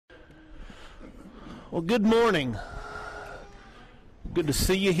Well, good morning. Good to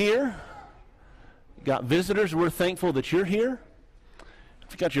see you here. Got visitors. We're thankful that you're here.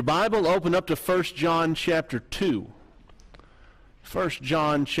 If you got your Bible, open up to 1 John chapter 2. 1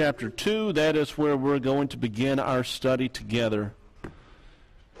 John chapter 2, that is where we're going to begin our study together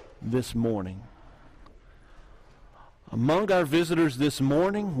this morning. Among our visitors this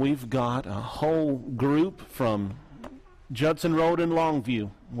morning, we've got a whole group from Judson Road in Longview,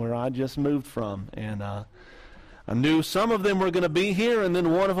 where I just moved from. And I knew some of them were going to be here, and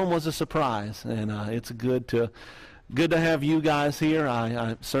then one of them was a surprise. And it's good to have you guys here.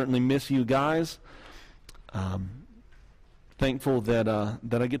 I certainly miss you guys. Thankful that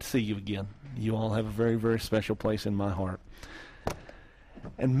I get to see you again. You all have a very, very special place in my heart.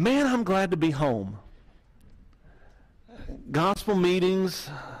 And man, I'm glad to be home. Gospel meetings,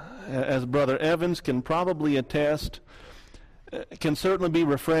 as Brother Evans can probably attest, can certainly be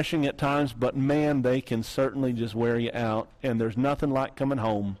refreshing at times, but man, they can certainly just wear you out, and there's nothing like coming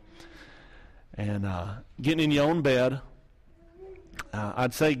home and getting in your own bed.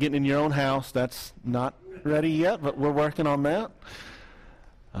 I'd say getting in your own house. That's not ready yet, but we're working on that.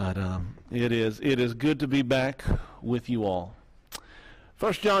 But it is good to be back with you all.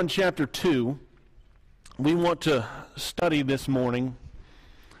 1 John chapter 2, we want to study this morning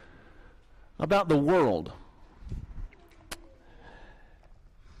about the world.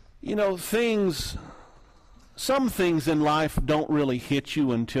 You know, some things in life don't really hit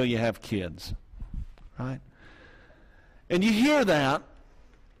you until you have kids, right? And you hear that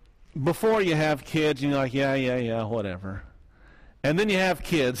before you have kids, and you're like, yeah, whatever. And then you have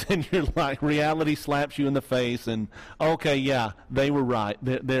kids, and you're like, reality slaps you in the face, and okay, yeah, they were right.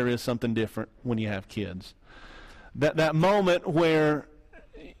 There is something different when you have kids. That moment where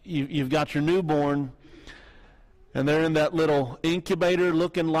you've got your newborn, and they're in that little incubator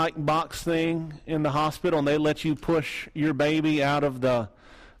looking like box thing in the hospital, and they let you push your baby out of the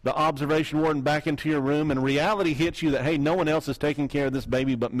observation ward and back into your room, and reality hits you that, hey, no one else is taking care of this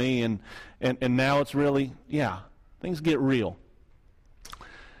baby but me, and now it's really, things get real.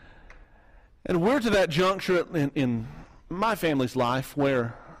 And we're to that juncture in my family's life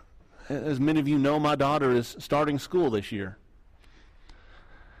where, as many of you know, my daughter is starting school this year.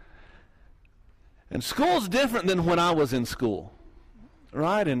 And school's different than when I was in school,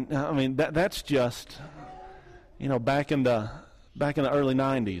 right? And I mean that's just, back in the early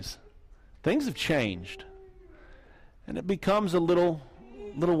 90s, things have changed, and it becomes a little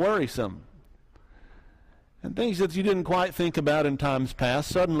worrisome. And things that you didn't quite think about in times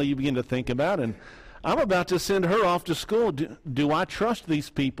past, suddenly you begin to think about. And I'm about to send her off to school. Do I trust these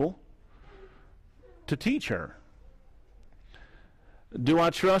people to teach her? Do I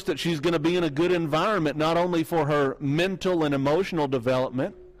trust that she's going to be in a good environment, not only for her mental and emotional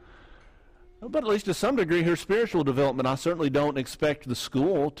development, but at least to some degree her spiritual development? I certainly don't expect the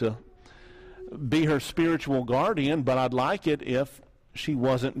school to be her spiritual guardian, but I'd like it if she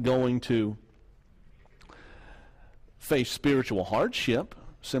wasn't going to face spiritual hardship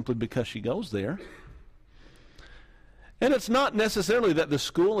simply because she goes there. And it's not necessarily that the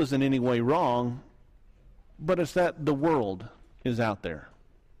school is in any way wrong, but it's that the world is out there.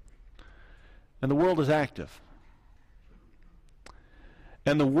 And the world is active.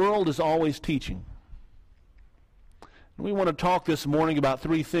 And the world is always teaching. And we want to talk this morning about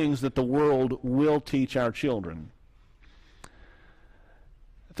three things that the world will teach our children.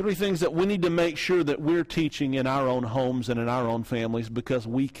 Three things that we need to make sure that we're teaching in our own homes and in our own families, because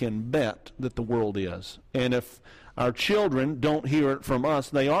we can bet that the world is. And if our children don't hear it from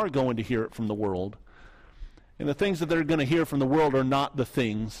us, they are going to hear it from the world. And the things that they're going to hear from the world are not the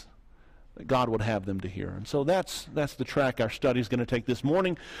things that God would have them to hear. And so that's the track our study is going to take this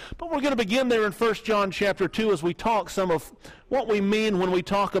morning. But we're going to begin there in 1 John chapter 2 as we talk some of what we mean when we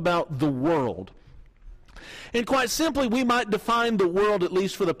talk about the world. And quite simply, we might define the world, at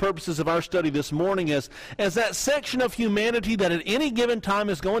least for the purposes of our study this morning, as that section of humanity that at any given time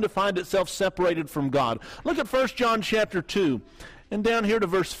is going to find itself separated from God. Look at 1 John chapter 2. And down here to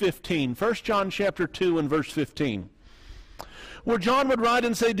verse 15, 1 John chapter 2 and verse 15, where John would write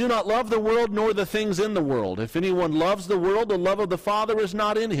and say, "Do not love the world nor the things in the world. If anyone loves the world, the love of the Father is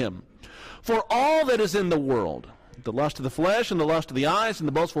not in him. For all that is in the world, the lust of the flesh and the lust of the eyes and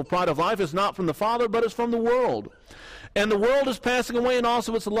the boastful pride of life is not from the Father, but is from the world. And the world is passing away and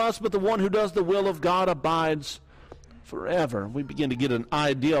also its lust, but the one who does the will of God abides forever." We begin to get an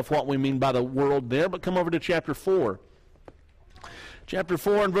idea of what we mean by the world there, but come over to chapter 4. Chapter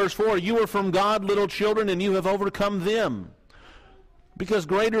 4 and verse 4, "You are from God, little children, and you have overcome them, because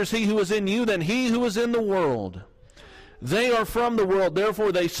greater is he who is in you than he who is in the world. They are from the world,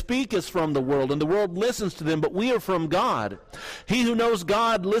 therefore they speak as from the world, and the world listens to them, but we are from God. He who knows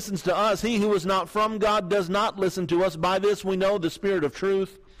God listens to us. He who is not from God does not listen to us. By this we know the spirit of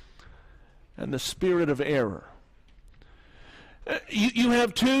truth and the spirit of error. You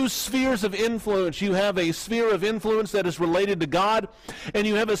have two spheres of influence. You have a sphere of influence that is related to God, and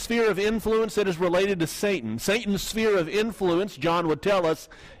you have a sphere of influence that is related to Satan. Satan's sphere of influence, John would tell us,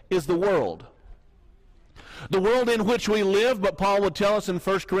 is the world. The world in which we live, but Paul would tell us in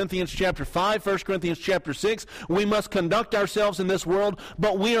 1 Corinthians chapter 5, 1 Corinthians chapter 6, we must conduct ourselves in this world,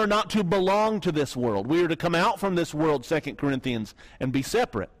 but we are not to belong to this world. We are to come out from this world, 2 Corinthians, and be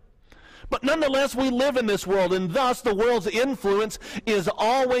separate. But nonetheless, we live in this world, and thus the world's influence is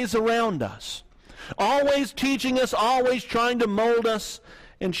always around us, always teaching us, always trying to mold us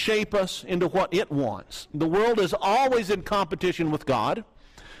and shape us into what it wants. The world is always in competition with God,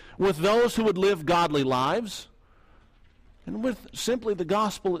 with those who would live godly lives, and with simply the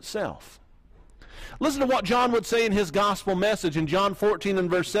gospel itself. Listen to what John would say in his gospel message. In John 14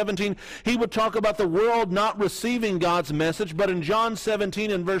 and verse 17, he would talk about the world not receiving God's message, but in John 17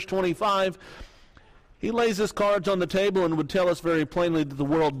 and verse 25, he lays his cards on the table and would tell us very plainly that the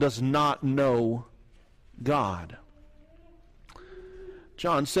world does not know God.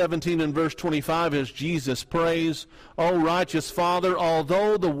 John 17 and verse 25, as Jesus prays, O righteous Father,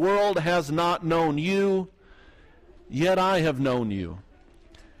 although the world has not known you, yet I have known you.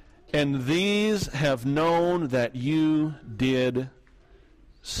 And these have known that you did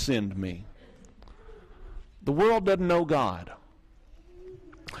send me. The world doesn't know God.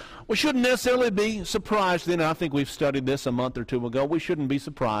 We shouldn't necessarily be surprised then. I think we've studied this a month or two ago. We shouldn't be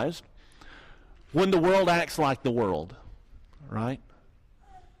surprised when the world acts like the world, right?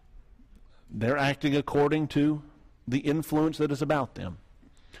 They're acting according to the influence that is about them.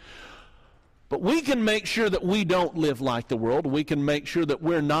 But we can make sure that we don't live like the world. We can make sure that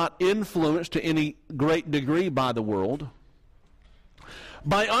we're not influenced to any great degree by the world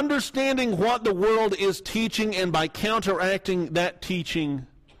by understanding what the world is teaching and by counteracting that teaching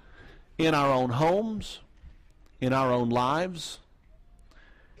in our own homes, in our own lives,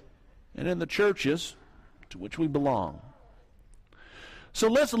 and in the churches to which we belong. So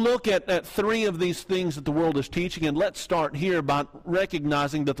let's look at three of these things that the world is teaching, and let's start here by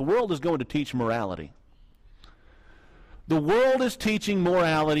recognizing that the world is going to teach morality. The world is teaching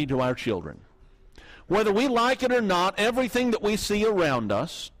morality to our children. Whether we like it or not, everything that we see around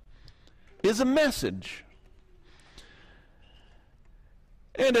us is a message.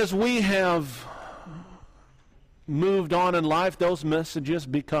 And as we have moved on in life, those messages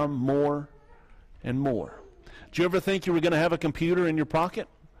become more and more. Did you ever think you were going to have a computer in your pocket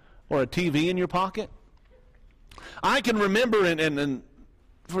or a TV in your pocket? I can remember, and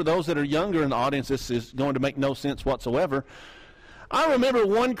for those that are younger in the audience, this is going to make no sense whatsoever. I remember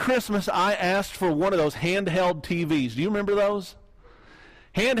one Christmas I asked for one of those handheld TVs. Do you remember those?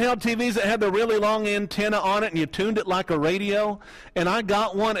 Handheld TVs that had the really long antenna on it and you tuned it like a radio. And I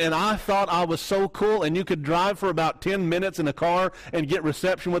got one and I thought I was so cool, and you could drive for about 10 minutes in a car and get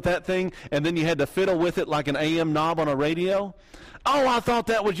reception with that thing, and then you had to fiddle with it like an AM knob on a radio. Oh, I thought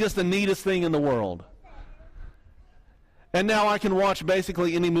that was just the neatest thing in the world. And now I can watch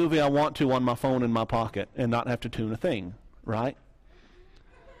basically any movie I want to on my phone in my pocket and not have to tune a thing, right?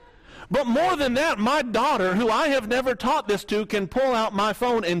 But more than that, my daughter, who I have never taught this to, can pull out my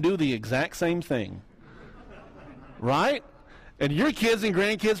phone and do the exact same thing. Right? And your kids and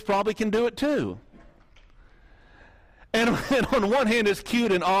grandkids probably can do it too. And on one hand, it's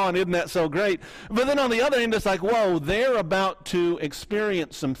cute and awe, and isn't that so great? But then on the other hand, it's like, whoa, they're about to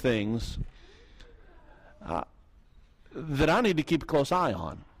experience some things that I need to keep a close eye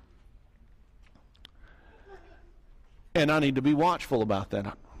on. And I need to be watchful about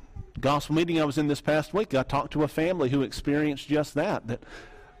that. Gospel meeting I was in this past week, I talked to a family who experienced just that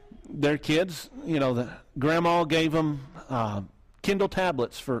their kids, the grandma gave them Kindle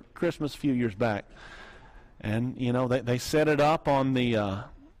tablets for Christmas a few years back. And, they set it up on the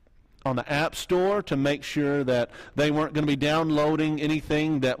App Store to make sure that they weren't going to be downloading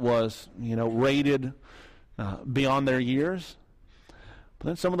anything that was, rated beyond their years. But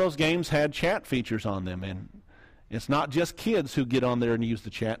then some of those games had chat features on them, and it's not just kids who get on there and use the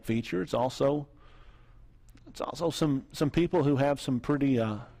chat feature. It's also some people who have some pretty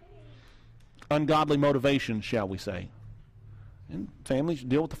ungodly motivations, shall we say. And families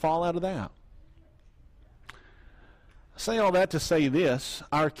deal with the fallout of that. I say all that to say this.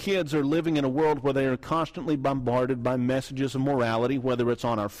 Our kids are living in a world where they are constantly bombarded by messages of morality, whether it's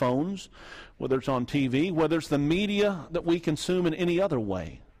on our phones, whether it's on TV, whether it's the media that we consume in any other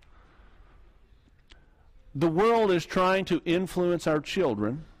way. the world is trying to influence our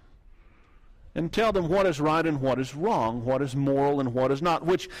children and tell them what is right and what is wrong, what is moral and what is not,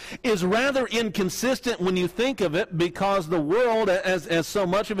 which is rather inconsistent when you think of it, because the world, as so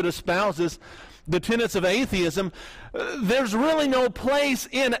much of it espouses the tenets of atheism, there's really no place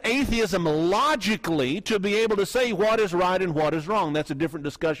in atheism logically to be able to say what is right and what is wrong. That's a different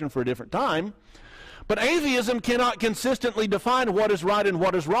discussion for a different time. But atheism cannot consistently define what is right and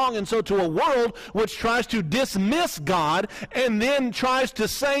what is wrong, and so to a world which tries to dismiss God and then tries to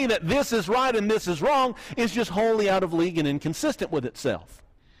say that this is right and this is wrong is just wholly out of league and inconsistent with itself.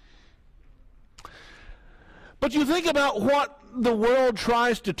 But you think about what the world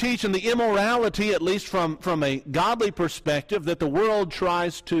tries to teach, and the immorality, at least from a godly perspective, that the world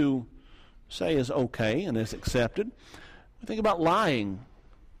tries to say is okay and is accepted. We think about lying,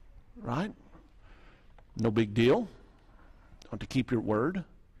 right? No big deal. Don't have to keep your word.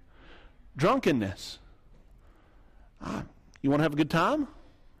 Drunkenness. You want to have a good time?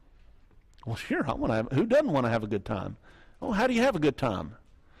 Well, sure. Who doesn't want to have a good time? Oh, how do you have a good time?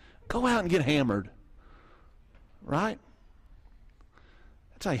 Go out and get hammered. Right?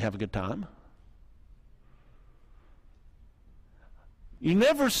 That's how you have a good time. You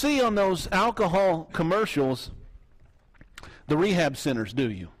never see on those alcohol commercials the rehab centers, do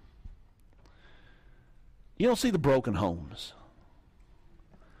you? You don't see the broken homes.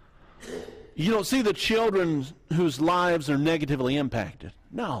 You don't see the children whose lives are negatively impacted.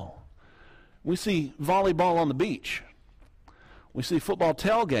 No. We see volleyball on the beach. We see football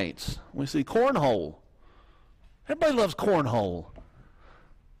tailgates. We see cornhole. Everybody loves cornhole.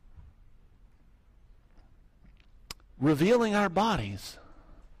 Revealing our bodies.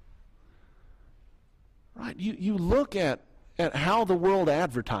 Right? You look at how the world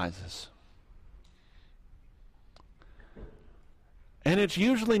advertises. And it's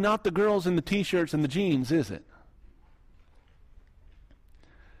usually not the girls in the t-shirts and the jeans, is it?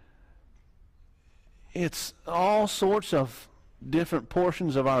 It's all sorts of different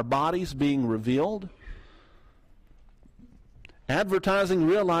portions of our bodies being revealed. Advertising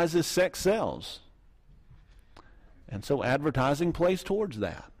realizes sex sells. And so advertising plays towards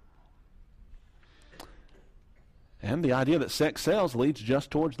that. And the idea that sex sells leads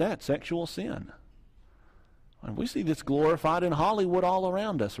just towards that, sexual sin. And we see this glorified in Hollywood all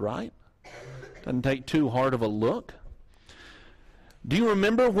around us, right? Doesn't take too hard of a look. Do you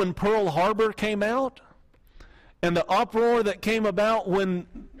remember when Pearl Harbor came out? And the uproar that came about when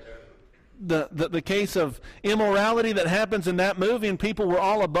the case of immorality that happens in that movie, and people were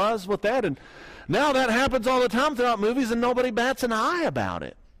all abuzz with that. And now that happens all the time throughout movies, and nobody bats an eye about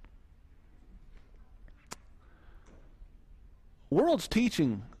it. The world's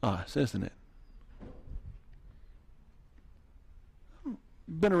teaching us, isn't it?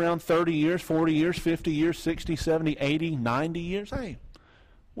 Been around 30 years, 40 years, 50 years, 60, 70, 80, 90 years. Hey,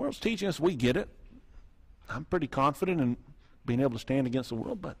 the world's teaching us, we get it. I'm pretty confident in being able to stand against the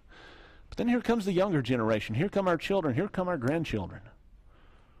world, but then here comes the younger generation. Here come our children. Here come our grandchildren.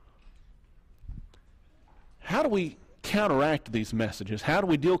 How do we counteract these messages? How do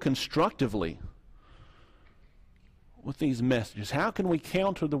we deal constructively with these messages? How can we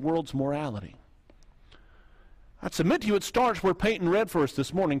counter the world's morality? I'd submit to you it starts where Peyton read for us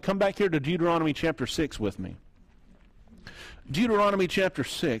this morning. Come back here to Deuteronomy chapter 6 with me. Deuteronomy chapter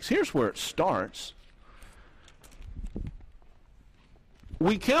 6. Here's where it starts.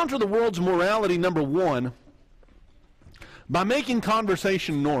 We counter the world's morality, number one, by making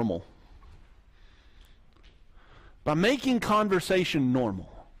conversation normal. By making conversation normal.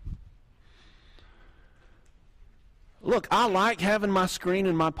 Look, I like having my screen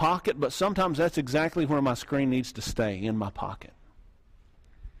in my pocket, but sometimes that's exactly where my screen needs to stay, in my pocket.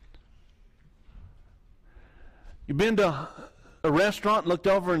 You've been to a restaurant, looked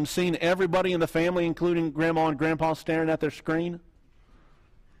over and seen everybody in the family, including Grandma and Grandpa, staring at their screen?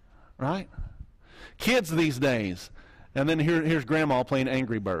 Right? Kids these days. And then here's Grandma playing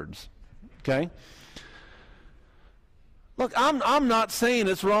Angry Birds. Okay? Look, I'm not saying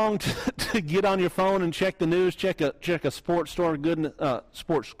it's wrong to get on your phone and check the news, check a sports score.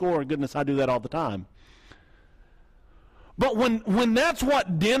 Goodness, I do that all the time. But when that's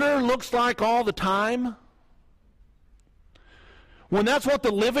what dinner looks like all the time, when that's what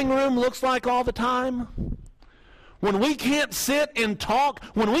the living room looks like all the time, when we can't sit and talk,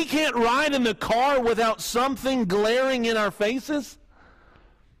 when we can't ride in the car without something glaring in our faces,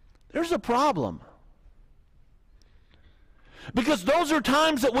 there's a problem. Because those are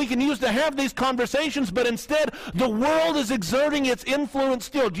times that we can use to have these conversations, but instead the world is exerting its influence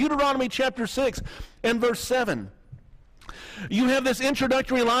still. Deuteronomy chapter 6 and verse 7. You have this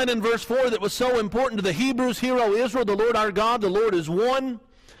introductory line in verse 4 that was so important to the Hebrews. Hear, O Israel, the Lord our God, the Lord is one.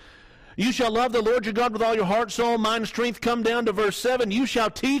 You shall love the Lord your God with all your heart, soul, mind, and strength. Come down to verse 7. You shall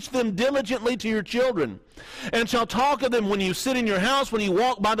teach them diligently to your children, and shall talk of them when you sit in your house, when you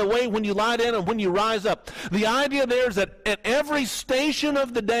walk by the way, when you lie down, and when you rise up. The idea there is that at every station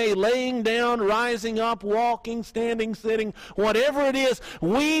of the day, laying down, rising up, walking, standing, sitting, whatever it is,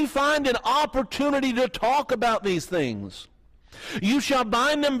 we find an opportunity to talk about these things. You shall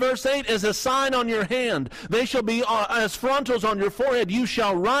bind them, verse 8, as a sign on your hand. They shall be as frontals on your forehead. You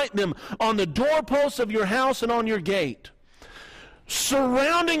shall write them on the doorposts of your house and on your gate.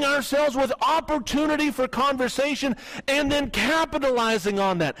 Surrounding ourselves with opportunity for conversation and then capitalizing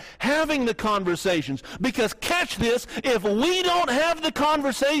on that, having the conversations. Because catch this, if we don't have the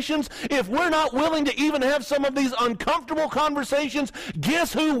conversations, if we're not willing to even have some of these uncomfortable conversations,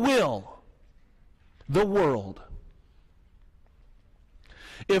 guess who will? The world.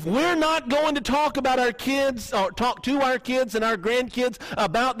 If we're not going to talk about our kids, or talk to our kids and our grandkids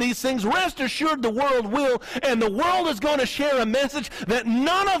about these things, rest assured the world will, and the world is going to share a message that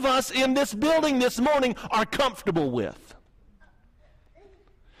none of us in this building this morning are comfortable with.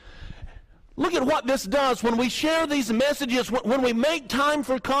 Look at what this does when we share these messages, when we make time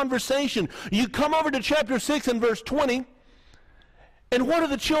for conversation. You come over to chapter 6 and verse 20, and what are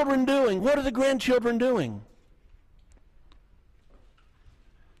the children doing? What are the grandchildren doing?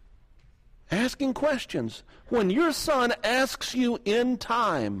 Asking questions. When your son asks you in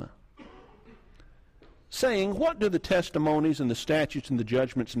time, saying, what do the testimonies and the statutes and the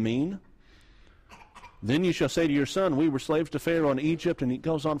judgments mean? Then you shall say to your son, we were slaves to Pharaoh in Egypt, and he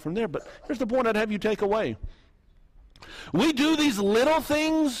goes on from there. But here's the point I'd have you take away. We do these little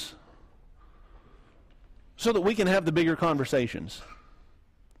things so that we can have the bigger conversations.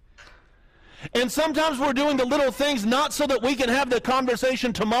 And sometimes we're doing the little things not so that we can have the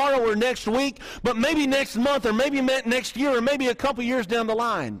conversation tomorrow or next week, but maybe next month or maybe next year or maybe a couple years down the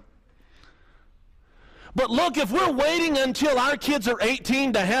line. But look, if we're waiting until our kids are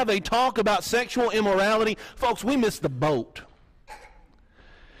 18 to have a talk about sexual immorality, folks, we missed the boat.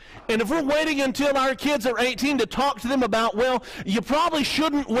 And if we're waiting until our kids are 18 to talk to them about, well, you probably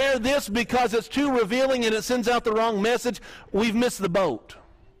shouldn't wear this because it's too revealing and it sends out the wrong message, we've missed the boat.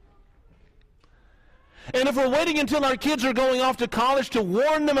 And if we're waiting until our kids are going off to college to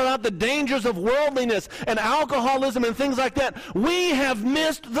warn them about the dangers of worldliness and alcoholism and things like that, we have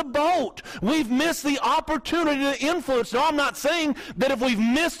missed the boat. We've missed the opportunity to influence. Now, I'm not saying that if we've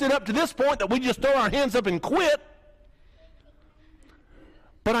missed it up to this point that we just throw our hands up and quit.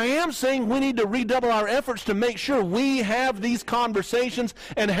 But I am saying we need to redouble our efforts to make sure we have these conversations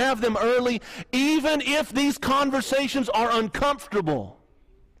and have them early, even if these conversations are uncomfortable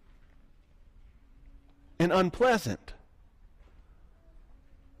and unpleasant,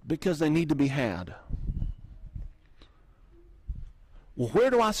 because they need to be had. Well, where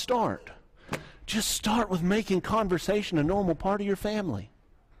do I start? Just start with making conversation a normal part of your family.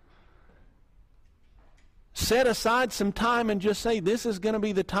 Set aside some time and just say, this is going to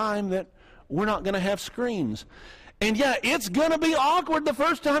be the time that we're not going to have screens. And yeah, it's going to be awkward the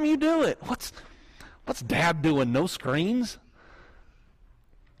first time you do it. What's Dad doing? No screens?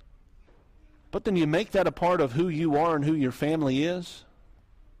 But then you make that a part of who you are and who your family is.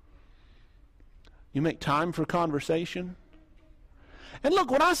 You make time for conversation. And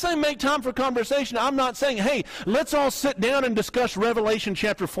look, when I say make time for conversation, I'm not saying, hey, let's all sit down and discuss Revelation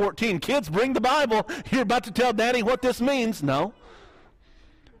chapter 14. Kids, bring the Bible. You're about to tell Daddy what this means. No.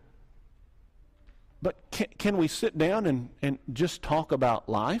 But can we sit down and just talk about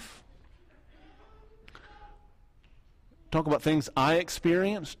life? Talk about things I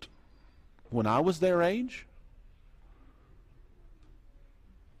experienced when I was their age?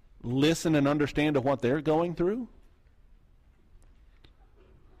 Listen and understand to what they're going through?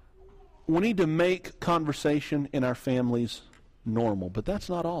 We need to make conversation in our families normal, but that's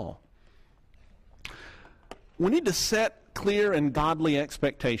not all. We need to set clear and godly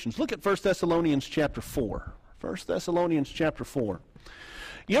expectations. Look at 1 Thessalonians chapter 4. 1 Thessalonians chapter 4.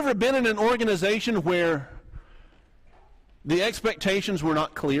 You ever been in an organization where the expectations were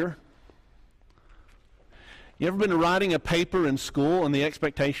not clear? You ever been writing a paper in school and the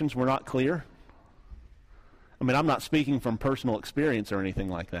expectations were not clear? I mean, I'm not speaking from personal experience or anything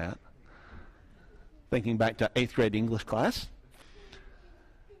like that. Thinking back to 8th grade English class.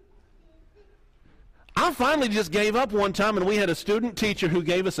 I finally just gave up one time, and we had a student teacher who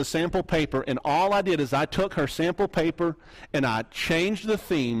gave us a sample paper, and all I did is I took her sample paper and I changed the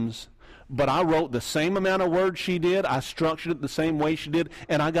themes, but I wrote the same amount of words she did, I structured it the same way she did,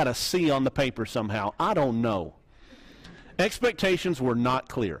 and I got a C on the paper somehow. I don't know. Expectations were not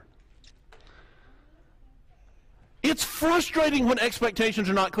clear. It's frustrating when expectations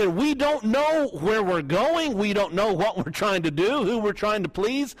are not clear. We don't know where we're going. We don't know what we're trying to do, who we're trying to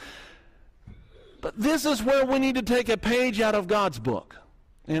please. But this is where we need to take a page out of God's book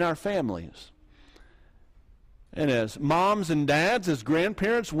in our families. And as moms and dads, as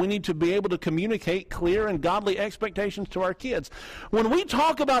grandparents, we need to be able to communicate clear and godly expectations to our kids. When we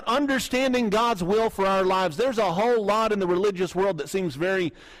talk about understanding God's will for our lives, there's a whole lot in the religious world that seems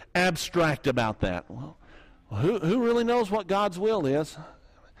very abstract about that. Well, who really knows what God's will is?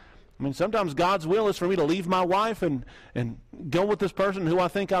 I mean, sometimes God's will is for me to leave my wife and go with this person who I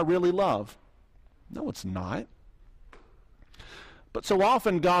think I really love. No, it's not. But so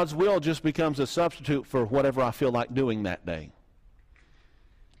often God's will just becomes a substitute for whatever I feel like doing that day.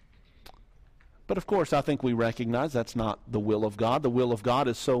 But of course, I think we recognize that's not the will of God. The will of God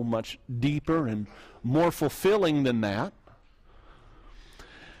is so much deeper and more fulfilling than that.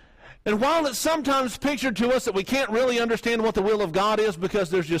 And while it's sometimes pictured to us that we can't really understand what the will of God is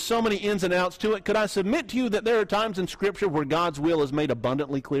because there's just so many ins and outs to it, could I submit to you that there are times in Scripture where God's will is made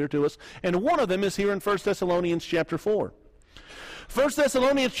abundantly clear to us? And one of them is here in 1 Thessalonians chapter 4. 1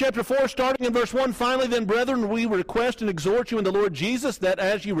 Thessalonians chapter 4, starting in verse 1, finally then, brethren, we request and exhort you in the Lord Jesus that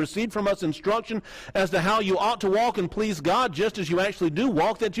as you received from us instruction as to how you ought to walk and please God, just as you actually do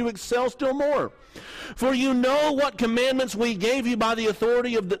walk, that you excel still more. For you know what commandments we gave you by the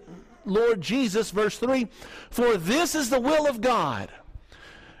authority of the Lord Jesus, verse 3, for this is the will of God.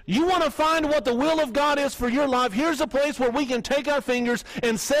 You want to find what the will of God is for your life? Here's a place where we can take our fingers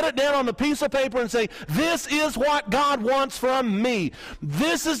and set it down on a piece of paper and say, this is what God wants from me.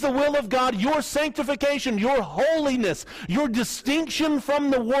 This is the will of God, your sanctification, your holiness, your distinction from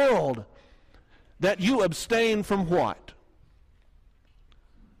the world, that you abstain from what?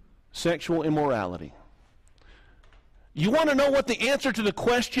 Sexual immorality. You want to know what the answer to the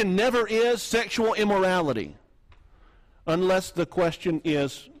question never is? Sexual immorality. Unless the question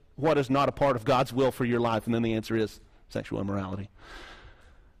is, what is not a part of God's will for your life? And then the answer is sexual immorality.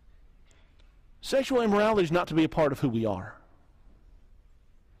 Sexual immorality is not to be a part of who we are.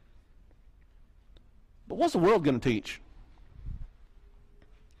 But what's the world going to teach?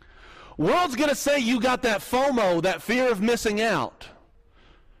 World's going to say you got that FOMO, that fear of missing out.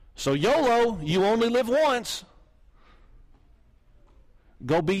 So YOLO, you only live once.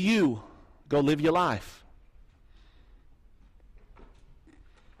 Go be you. Go live your life.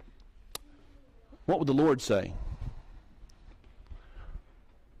 What would the Lord say?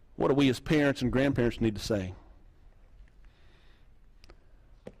 What do we as parents and grandparents need to say?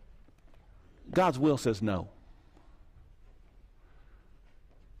 God's will says no.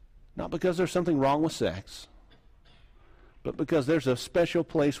 Not because there's something wrong with sex, but because there's a special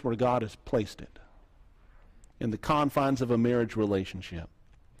place where God has placed it. In the confines of a marriage relationship.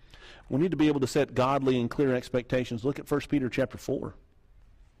 We need to be able to set godly and clear expectations. Look at 1 Peter chapter 4.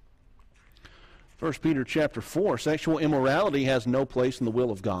 1 Peter chapter 4, sexual immorality has no place in the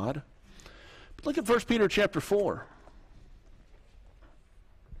will of God. But look at 1 Peter chapter 4.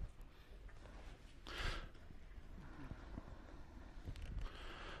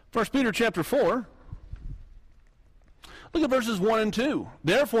 First Peter chapter 4. Look at verses 1 and 2.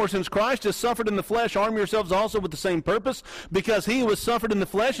 Therefore, since Christ has suffered in the flesh, arm yourselves also with the same purpose, because he who has suffered in the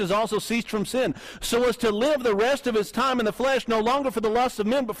flesh has also ceased from sin, so as to live the rest of his time in the flesh, no longer for the lusts of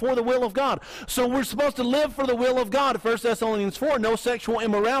men, but for the will of God. So we're supposed to live for the will of God. 1 Thessalonians 4, no sexual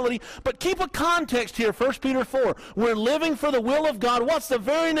immorality. But keep a context here, 1 Peter 4. We're living for the will of God. What's the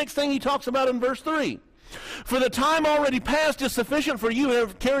very next thing he talks about in verse 3? For the time already past is sufficient for you who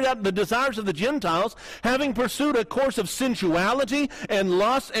have carried out the desires of the Gentiles, having pursued a course of sensuality and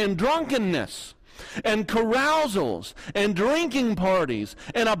lust and drunkenness, and carousals, and drinking parties,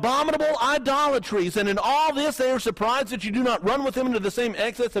 and abominable idolatries. And in all this they are surprised that you do not run with them into the same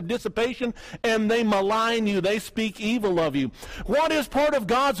excess of dissipation, and they malign you, they speak evil of you. What is part of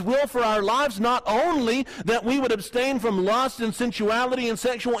God's will for our lives? Not only that we would abstain from lust and sensuality and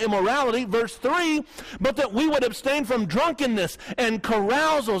sexual immorality, verse 3, but that we would abstain from drunkenness and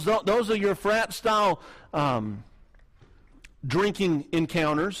carousals. Those are your frat-style drinking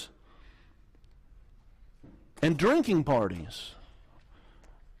encounters. And drinking parties,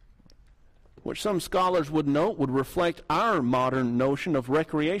 which some scholars would note would reflect our modern notion of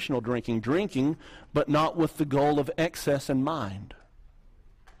recreational drinking, but not with the goal of excess in mind.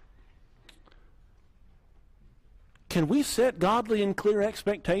 Can we set godly and clear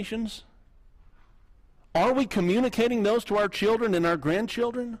expectations? Are we communicating those to our children and our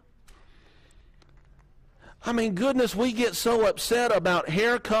grandchildren? I mean, goodness, we get so upset about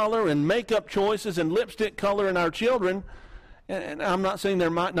hair color and makeup choices and lipstick color in our children, And I'm not saying there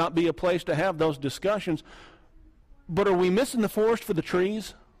might not be a place to have those discussions, but are we missing the forest for the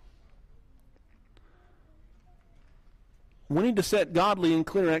trees? We need to set godly and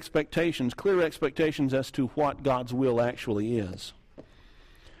clear expectations as to what God's will actually is.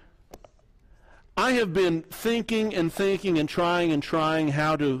 I have been thinking and trying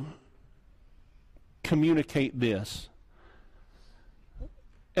how to communicate this.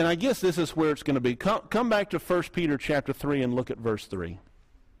 And I guess this is where it's going to be. Come back to 1 Peter chapter 3 and look at verse 3.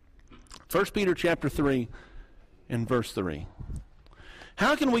 1 Peter chapter 3 and verse 3.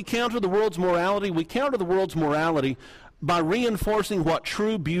 How can we counter the world's morality? We counter the world's morality by reinforcing what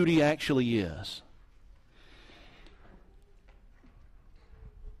true beauty actually is.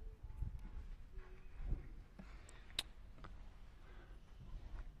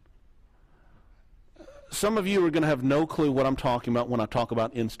 Some of you are going to have no clue what I'm talking about when I talk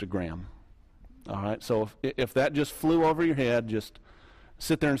about Instagram. All right, so if that just flew over your head, just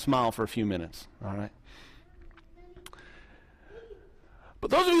sit there and smile for a few minutes. All right.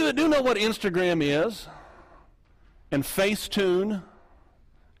 But those of you that do know what Instagram is, and Facetune,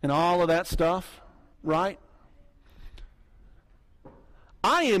 and all of that stuff, right?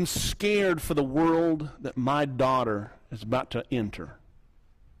 I am scared for the world that my daughter is about to enter.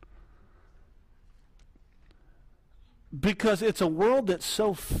 Because it's a world that's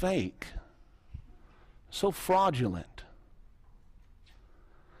so fake, so fraudulent.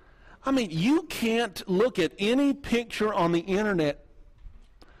 I mean, you can't look at any picture on the internet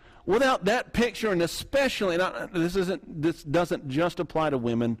without that picture, and especially, this doesn't just apply to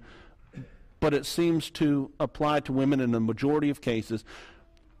women, but it seems to apply to women in the majority of cases.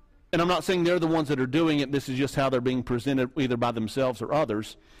 And I'm not saying they're the ones that are doing it. This is just how they're being presented, either by themselves or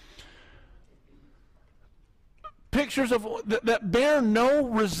others. Pictures of that bear no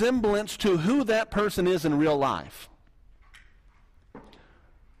resemblance to who that person is in real life.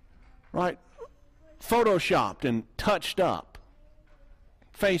 Right? Photoshopped and touched up.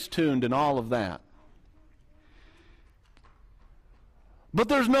 Face-tuned and all of that. But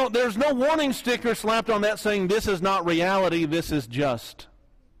there's no warning sticker slapped on that saying this is not reality, this is just,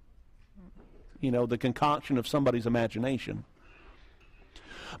 the concoction of somebody's imagination.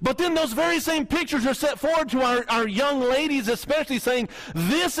 But then those very same pictures are set forward to our young ladies, especially, saying,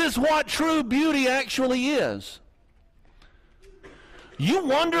 this is what true beauty actually is. You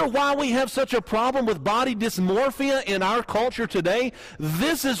wonder why we have such a problem with body dysmorphia in our culture today?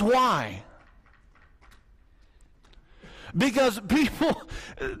 This is why. Because people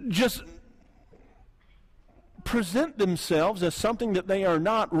just present themselves as something that they are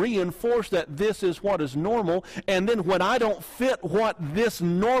not, reinforce that this is what is normal, and then when I don't fit what this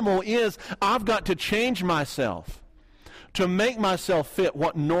normal is, I've got to change myself to make myself fit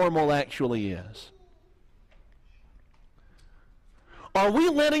what normal actually is. Are we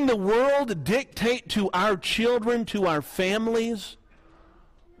letting the world dictate to our children, to our families,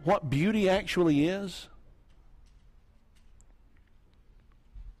 what beauty actually is?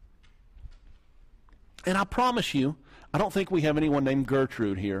 And I promise you, I don't think we have anyone named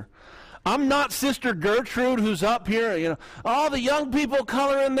Gertrude here. I'm not Sister Gertrude who's up here, all the young people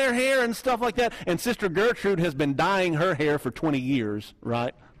coloring their hair and stuff like that. And Sister Gertrude has been dyeing her hair for 20 years,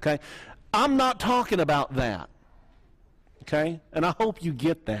 right? Okay? I'm not talking about that. Okay? And I hope you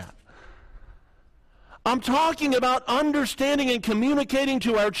get that. I'm talking about understanding and communicating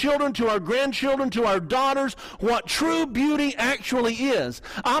to our children, to our grandchildren, to our daughters, what true beauty actually is.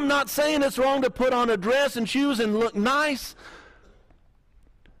 I'm not saying it's wrong to put on a dress and shoes and look nice,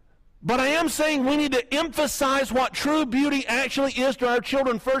 but I am saying we need to emphasize what true beauty actually is to our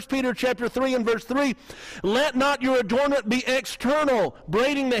children. 1 Peter chapter 3 and verse 3, let not your adornment be external,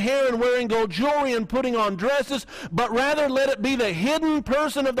 braiding the hair and wearing gold jewelry and putting on dresses, but rather let it be the hidden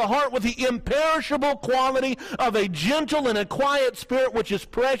person of the heart with the imperishable quality of a gentle and a quiet spirit, which is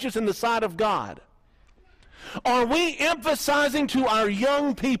precious in the sight of God. Are we emphasizing to our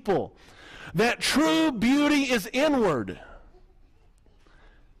young people that true beauty is inward?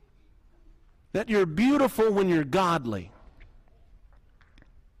 That you're beautiful when you're godly.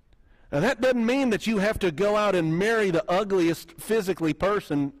 Now that doesn't mean that you have to go out and marry the ugliest physically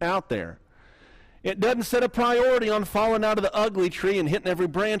person out there. It doesn't set a priority on falling out of the ugly tree and hitting every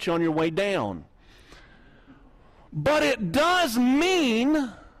branch on your way down. But it does mean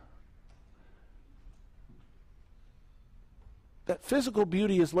that physical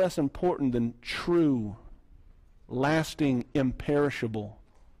beauty is less important than true, lasting, imperishable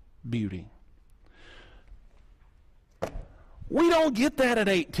beauty. We don't get that at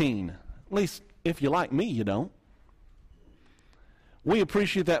 18. At least, if you're like me, you don't. We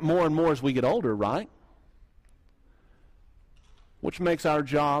appreciate that more and more as we get older, right? which makes our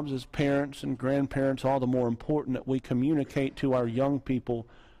jobs as parents and grandparents all the more important that we communicate to our young people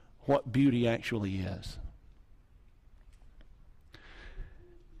what beauty actually is.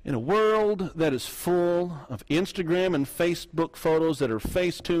 In a world that is full of Instagram and Facebook photos that are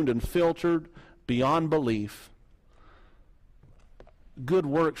face-tuned and filtered beyond belief, good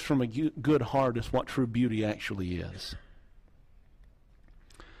works from a good heart is what true beauty actually is.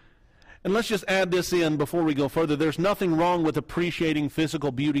 And let's just add this in before we go further. There's nothing wrong with appreciating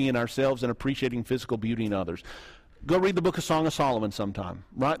physical beauty in ourselves and appreciating physical beauty in others. Go read the book of Song of Solomon sometime,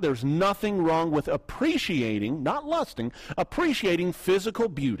 right? There's nothing wrong with appreciating, not lusting, appreciating physical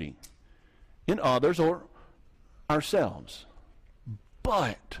beauty in others or ourselves.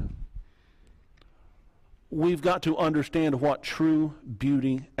 But we've got to understand what true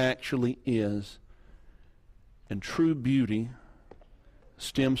beauty actually is. And true beauty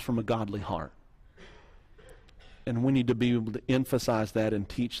stems from a godly heart. And we need to be able to emphasize that and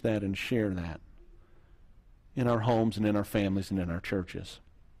teach that and share that in our homes and in our families and in our churches.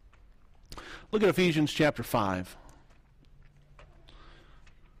 Look at Ephesians chapter 5.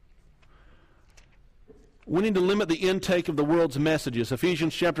 We need to limit the intake of the world's messages.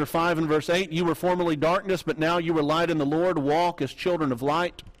 Ephesians chapter 5 and verse 8, you were formerly darkness, but now you are light in the Lord. Walk as children of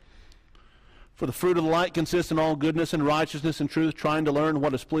light. For the fruit of the light consists in all goodness and righteousness and truth, trying to learn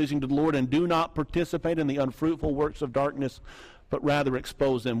what is pleasing to the Lord, and do not participate in the unfruitful works of darkness, but rather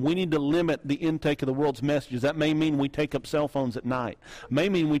expose them. We need to limit the intake of the world's messages. That may mean we take up cell phones at night. May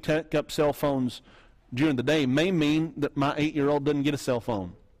mean we take up cell phones during the day. May mean that my 8-year-old doesn't get a cell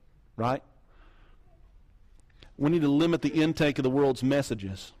phone, right? We need to limit the intake of the world's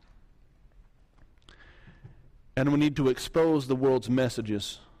messages. And we need to expose the world's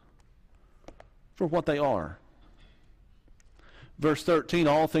messages for what they are. Verse 13,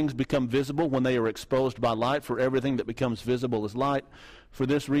 all things become visible when they are exposed by light, for everything that becomes visible is light. For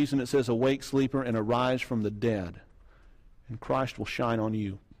this reason it says, awake, sleeper, and arise from the dead, and Christ will shine on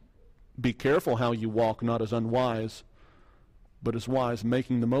you. Be careful how you walk, not as unwise, but as wise,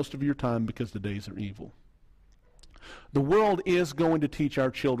 making the most of your time because the days are evil. The world is going to teach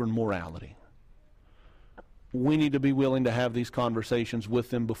our children morality. We need to be willing to have these conversations with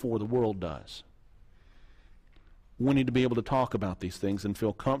them before the world does. We need to be able to talk about these things and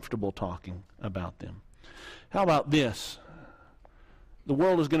feel comfortable talking about them. How about this? The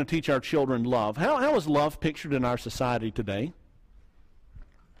world is going to teach our children love. How is love pictured in our society today?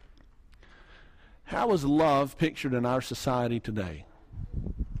 How is love pictured in our society today?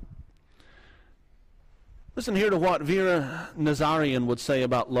 Listen here to what Vera Nazarian would say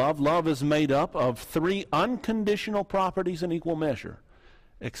about love. Love is made up of 3 unconditional properties in equal measure: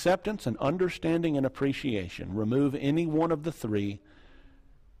 acceptance and understanding and appreciation. Remove any one of the 3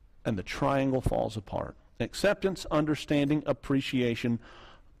 and the triangle falls apart. Acceptance, understanding, appreciation,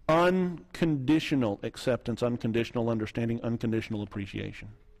 unconditional acceptance, unconditional understanding, unconditional appreciation.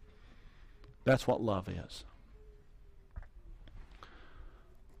 That's what love is.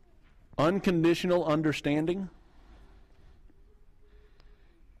 Unconditional understanding,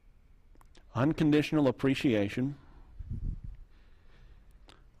 unconditional appreciation,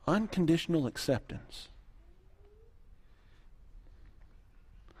 unconditional acceptance.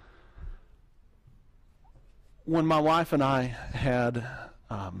 When my wife and I had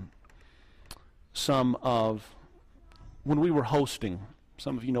when we were hosting,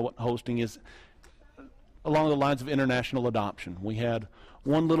 some of you know what hosting is, along the lines of international adoption. We had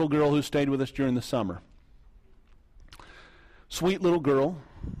one little girl who stayed with us during the summer. Sweet little girl,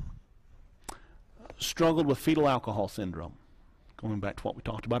 struggled with fetal alcohol syndrome, going back to what we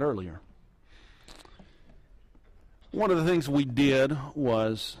talked about earlier. One of the things we did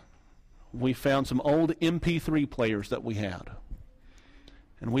was we found some old MP3 players that we had,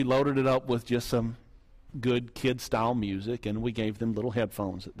 and we loaded it up with just some good kid-style music, and we gave them little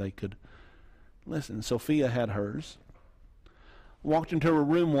headphones that they could listen. Sophia had hers. Walked into her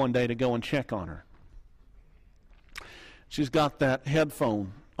room one day to go and check on her. She's got that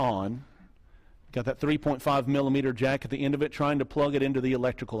headphone on, got that 3.5 millimeter jack at the end of it, trying to plug it into the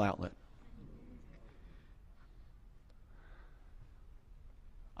electrical outlet.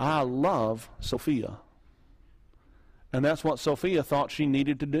 I love Sophia. And that's what Sophia thought she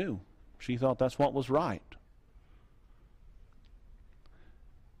needed to do. She thought that's what was right.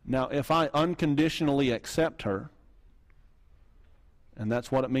 Now, if I unconditionally accept her, and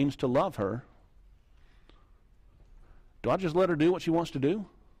that's what it means to love her, do I just let her do what she wants to do?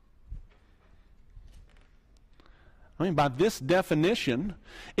 I mean, by this definition,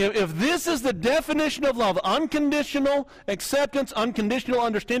 if this is the definition of love, unconditional acceptance, unconditional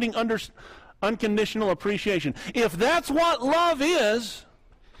understanding, Unconditional appreciation. If that's what love is,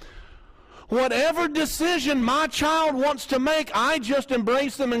 whatever decision my child wants to make, I just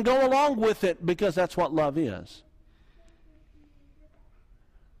embrace them and go along with it because that's what love is.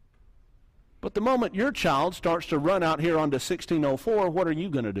 But the moment your child starts to run out here onto 1604, what are you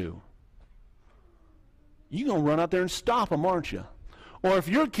going to do? You're going to run out there and stop them, aren't you? Or if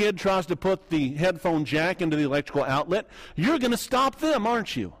your kid tries to put the headphone jack into the electrical outlet, you're going to stop them,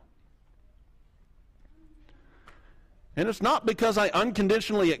 aren't you? And it's not because I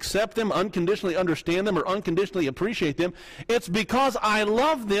unconditionally accept them, unconditionally understand them, or unconditionally appreciate them. It's because I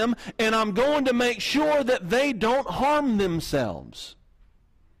love them, and I'm going to make sure that they don't harm themselves.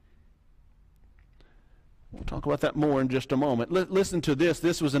 We'll talk about that more in just a moment. Listen to this.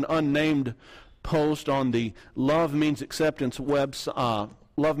 This was an unnamed post on the Love Means Acceptance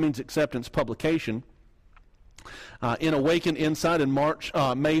Love Means Acceptance publication. In Awaken Insight in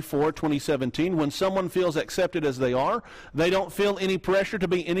May 4, 2017, when someone feels accepted as they are, they don't feel any pressure to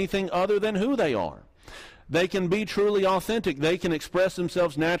be anything other than who they are. They can be truly authentic. They can express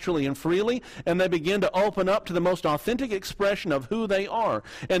themselves naturally and freely, and they begin to open up to the most authentic expression of who they are.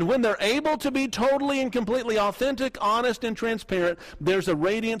 And when they're able to be totally and completely authentic, honest, and transparent, there's a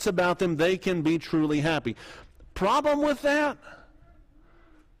radiance about them. They can be truly happy. Problem with that?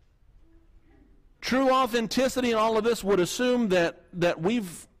 True authenticity and all of this would assume that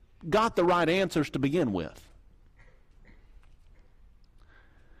we've got the right answers to begin with.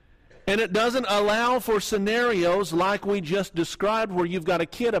 And it doesn't allow for scenarios like we just described where you've got a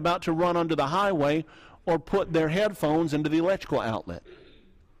kid about to run onto the highway or put their headphones into the electrical outlet.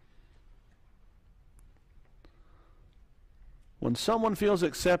 When someone feels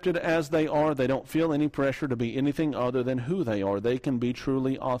accepted as they are, they don't feel any pressure to be anything other than who they are. They can be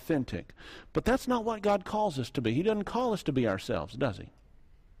truly authentic. But that's not what God calls us to be. He doesn't call us to be ourselves, does he?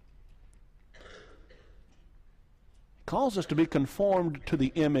 He calls us to be conformed to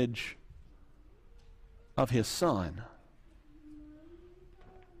the image of his Son.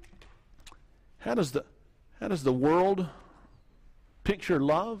 How does the world picture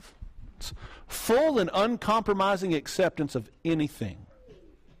love? It's full and uncompromising acceptance of anything.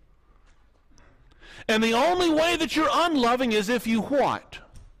 And the only way that you're unloving is if you what?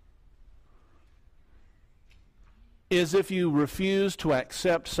 Is if you refuse to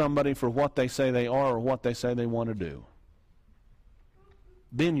accept somebody for what they say they are or what they say they want to do.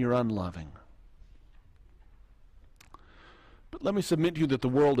 Then you're unloving. But let me submit to you that the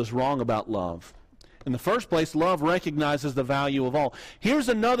world is wrong about love. In the first place, love recognizes the value of all. Here's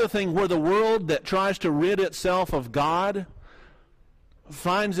another thing where the world that tries to rid itself of God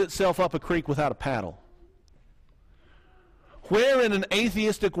finds itself up a creek without a paddle. Where in an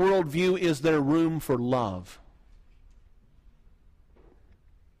atheistic worldview is there room for love?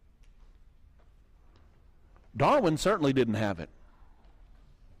 Darwin certainly didn't have it.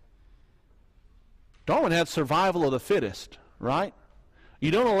 Darwin had survival of the fittest, right? You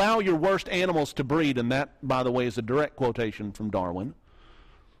don't allow your worst animals to breed, and that, by the way, is a direct quotation from Darwin.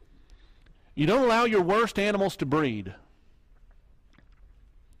 You don't allow your worst animals to breed.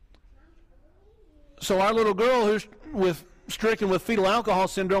 So our little girl who's stricken with fetal alcohol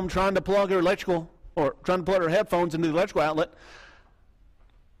syndrome trying to plug her her headphones into the electrical outlet,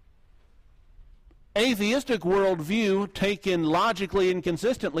 atheistic worldview, taken logically and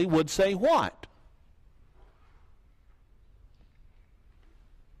consistently, would say what?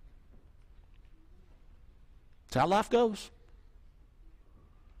 That's how life goes.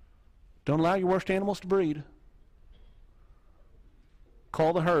 Don't allow your worst animals to breed.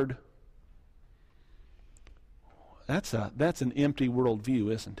 Call the herd. That's an empty worldview,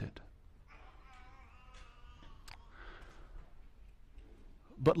 isn't it?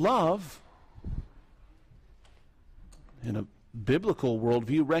 But love, in a biblical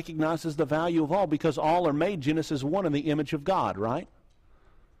worldview, recognizes the value of all because all are made, Genesis 1, in the image of God, right?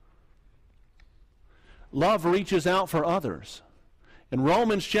 Love reaches out for others. In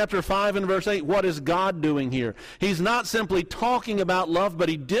Romans chapter 5 and verse 8, what is God doing here? He's not simply talking about love, but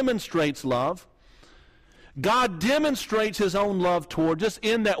he demonstrates love. God demonstrates his own love towards us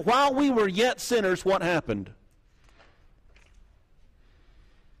in that while we were yet sinners, what happened?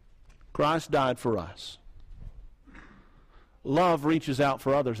 Christ died for us. Love reaches out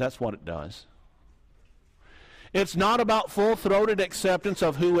for others. That's what it does. It's not about full-throated acceptance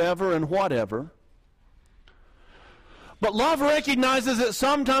of whoever and whatever. But love recognizes that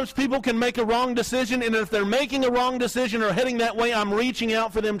sometimes people can make a wrong decision, and if they're making a wrong decision or heading that way, I'm reaching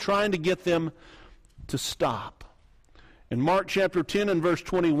out for them, trying to get them to stop. In Mark chapter 10 and verse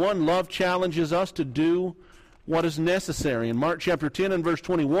 21, love challenges us to do what is necessary. In Mark chapter 10 and verse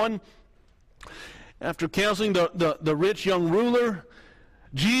 21, After counseling the rich young ruler,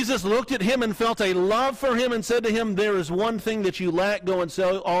 Jesus looked at him and felt a love for him and said to him, there is one thing that you lack. Go and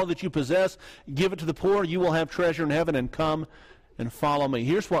sell all that you possess. Give it to the poor. You will have treasure in heaven, and come and follow me.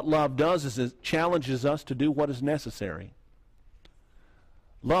 Here's what love does, is it challenges us to do what is necessary.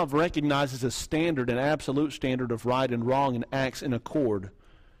 Love recognizes a standard, an absolute standard of right and wrong, and acts in accord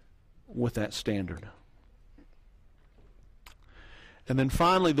with that standard. And then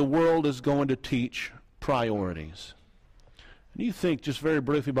finally, the world is going to teach priorities. And you think just very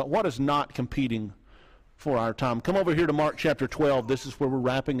briefly about what is not competing for our time. Come over here to Mark chapter 12. This is where we're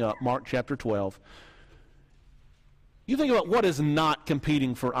wrapping up, Mark chapter 12. You think about what is not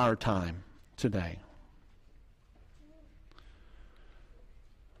competing for our time today.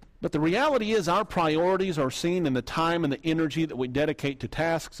 But the reality is our priorities are seen in the time and the energy that we dedicate to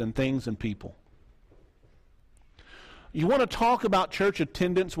tasks and things and people. You want to talk about church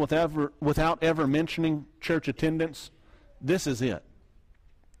attendance without ever mentioning church attendance? This is it.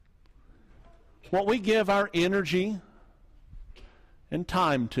 What we give our energy and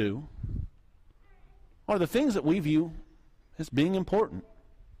time to are the things that we view as being important.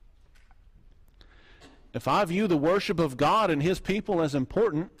 If I view the worship of God and His people as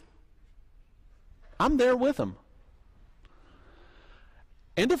important, I'm there with them.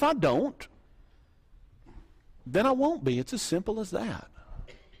 And if I don't, then I won't be. It's as simple as that.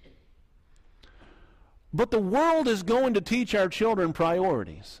 But the world is going to teach our children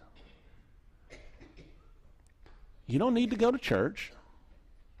priorities. You don't need to go to church.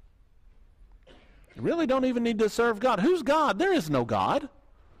 You really don't even need to serve God. Who's God? There is no God.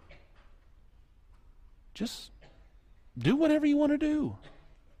 Just do whatever you want to do.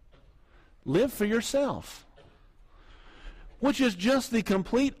 Live for yourself. Which is just the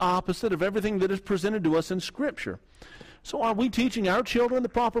complete opposite of everything that is presented to us in Scripture. So are we teaching our children the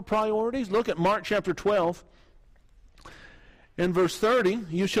proper priorities? Look at Mark chapter 12. In verse 30,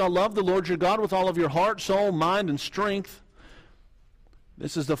 you shall love the Lord your God with all of your heart, soul, mind, and strength.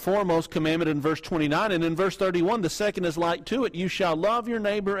 This is the foremost commandment in verse 29. And in verse 31, the second is like to it. You shall love your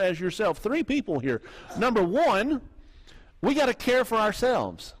neighbor as yourself. Three people here. Number one, we got to care for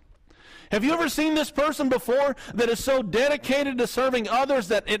ourselves. Have you ever seen this person before that is so dedicated to serving others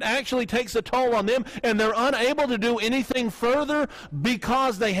that it actually takes a toll on them and they're unable to do anything further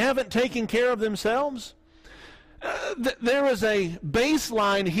because they haven't taken care of themselves? There is a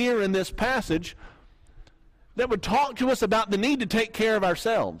baseline here in this passage that would talk to us about the need to take care of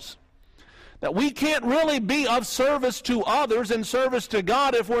ourselves. That we can't really be of service to others and service to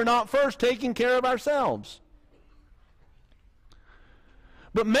God if we're not first taking care of ourselves.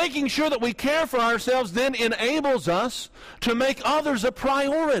 But making sure that we care for ourselves then enables us to make others a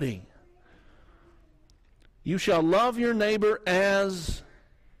priority. You shall love your neighbor as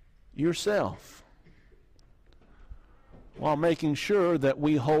yourself, while making sure that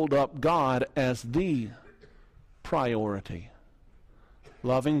we hold up God as the priority.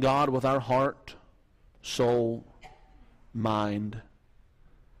 Loving God with our heart, soul, mind,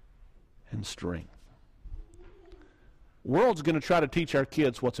 and strength. The world's going to try to teach our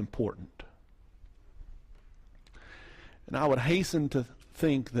kids what's important. And I would hasten to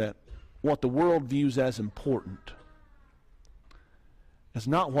think that what the world views as important is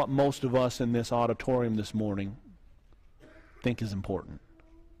not what most of us in this auditorium this morning think is important.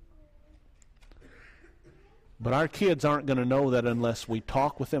 But our kids aren't going to know that unless we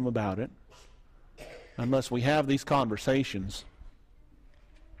talk with them about it, unless we have these conversations,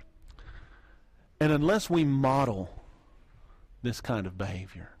 and unless we model this kind of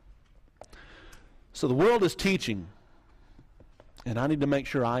behavior. So the world is teaching, and I need to make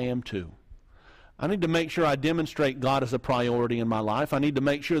sure I am too. I need to make sure I demonstrate God as a priority in my life. I need to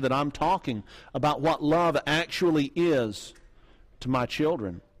make sure that I'm talking about what love actually is to my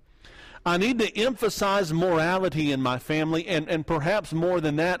children. I need to emphasize morality in my family, and perhaps more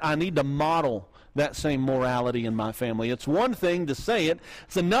than that, I need to model that same morality in my family. It's one thing to say it,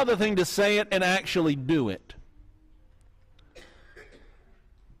 it's another thing to say it and actually do it.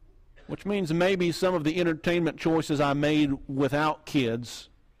 Which means maybe some of the entertainment choices I made without kids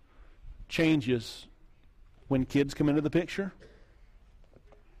changes when kids come into the picture.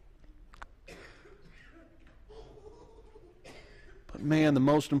 But man, the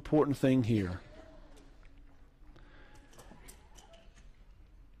most important thing here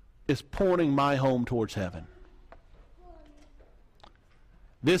is pointing my home towards heaven.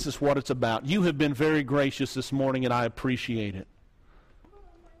 This is what it's about. You have been very gracious this morning, and I appreciate it.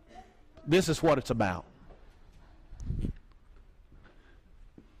 This is what it's about.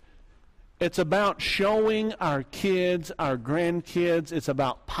 It's about showing our kids, our grandkids. It's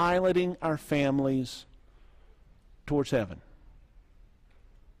about piloting our families towards heaven.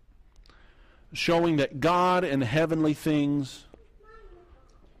 Showing that God and heavenly things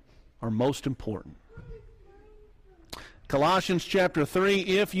are most important. Colossians chapter 3,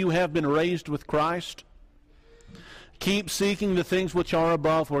 if you have been raised with Christ, keep seeking the things which are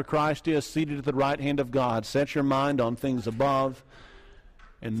above, where Christ is seated at the right hand of God. Set your mind on things above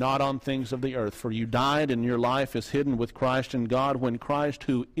and not on things of the earth. For you died, and your life is hidden with Christ in God. When Christ,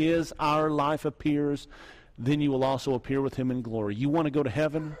 who is our life, appears, then you will also appear with him in glory. You want to go to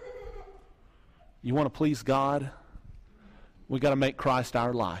heaven? You want to please God? We've got to make Christ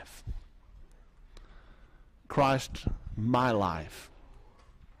our life. Christ, my life.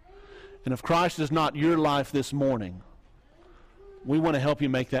 And if Christ is not your life this morning, we want to help you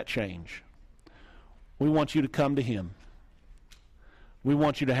make that change. We want you to come to him. We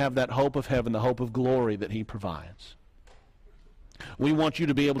want you to have that hope of heaven, the hope of glory that he provides. We want you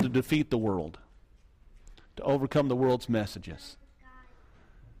to be able to defeat the world, to overcome the world's messages,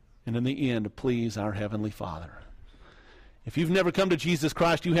 and in the end, to please our Heavenly Father. If you've never come to Jesus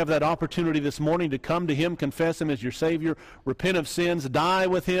Christ, you have that opportunity this morning to come to him, confess him as your Savior, repent of sins, die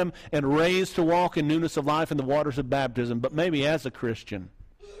with him, and raise to walk in newness of life in the waters of baptism. But maybe as a Christian,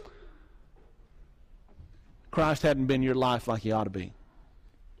 Christ hadn't been your life like he ought to be.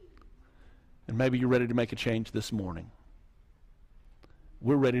 And maybe you're ready to make a change this morning.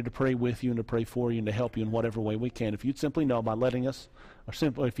 We're ready to pray with you and to pray for you and to help you in whatever way we can. If you'd simply know by letting us, or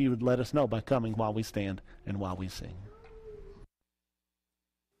simply if you would let us know by coming while we stand and while we sing.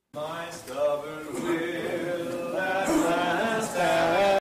 My stuff.